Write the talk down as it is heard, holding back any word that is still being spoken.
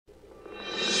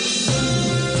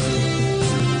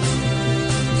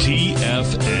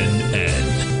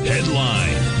TFNN.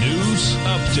 Headline News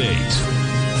Update.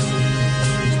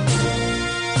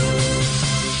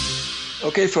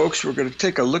 Okay, folks, we're going to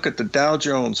take a look at the Dow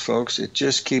Jones, folks. It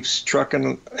just keeps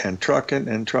trucking and trucking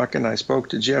and trucking. I spoke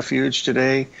to Jeff Hughes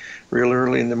today real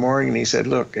early in the morning, and he said,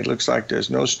 look, it looks like there's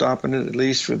no stopping it, at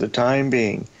least for the time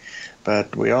being.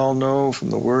 But we all know from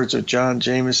the words of John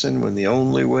Jameson, when the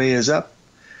only way is up,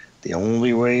 the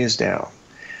only way is down.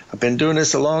 I've been doing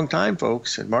this a long time,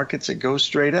 folks, and markets that go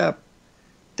straight up,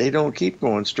 they don't keep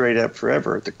going straight up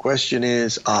forever. The question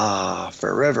is,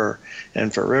 forever,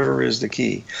 and forever is the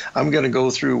key. I'm going to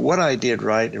go through what I did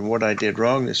right and what I did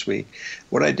wrong this week.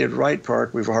 What I did right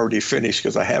part, we've already finished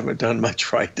because I haven't done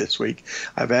much right this week.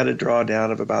 I've had a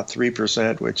drawdown of about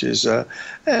 3%, which is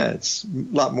it's a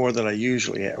lot more than I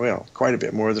usually have. Well, quite a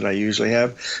bit more than I usually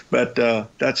have, but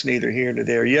that's neither here nor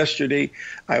there. Yesterday,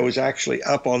 I was actually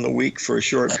up on the week for a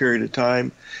short period of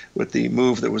time with the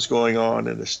move that was going on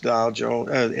in the Dow Jones,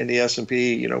 in the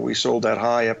S&P. You know, we sold that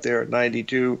high up there at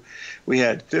 92. We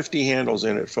had 50 handles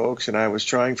in it, folks, and I was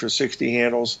trying for 60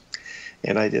 handles,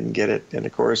 and I didn't get it. And,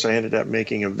 of course, I ended up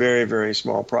making a very, very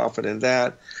small profit in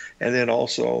that. And then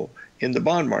also in the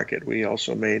bond market, we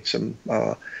also made some,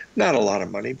 not a lot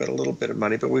of money, but a little bit of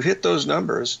money. But we've hit those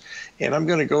numbers, and I'm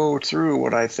going to go through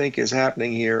what I think is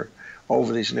happening here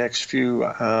over these next few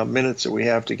minutes that we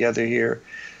have together here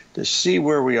to see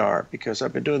where we are, because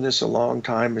I've been doing this a long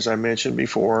time, as I mentioned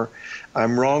before.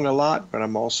 I'm wrong a lot, but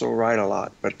I'm also right a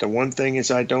lot. But the one thing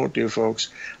is I don't do, folks,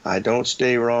 I don't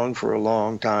stay wrong for a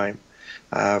long time.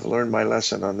 I've learned my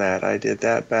lesson on that. I did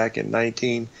that back in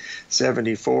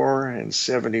 1974 and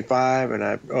 75,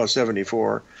 and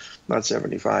 74, not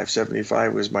 75.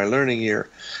 75 was my learning year.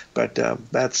 But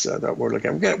that's what we're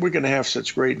looking at. We're going to have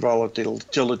such great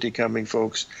volatility coming,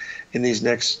 folks, in these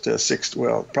next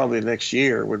probably next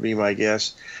year would be my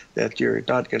guess, that you're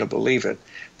not going to believe it.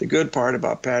 The good part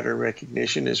about pattern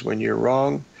recognition is when you're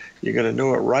wrong, you're going to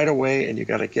know it right away, and you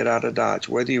got to get out of Dodge.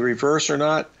 Whether you reverse or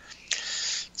not,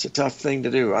 it's a tough thing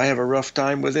to do. I have a rough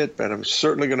time with it, but I'm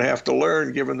certainly going to have to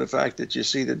learn, given the fact that you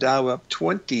see the Dow up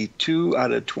 22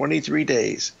 out of 23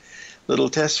 days. Little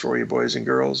test for you, boys and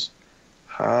girls.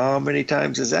 How many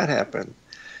times has that happened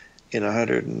in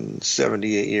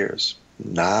 178 years?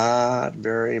 Not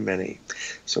very many.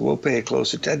 So we'll pay a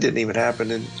close attention. That didn't even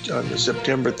happen on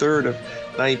September 3rd of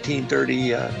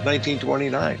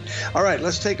 1929. All right,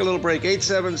 let's take a little break.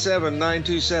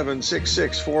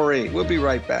 877-927-6648. We'll be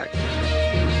right back.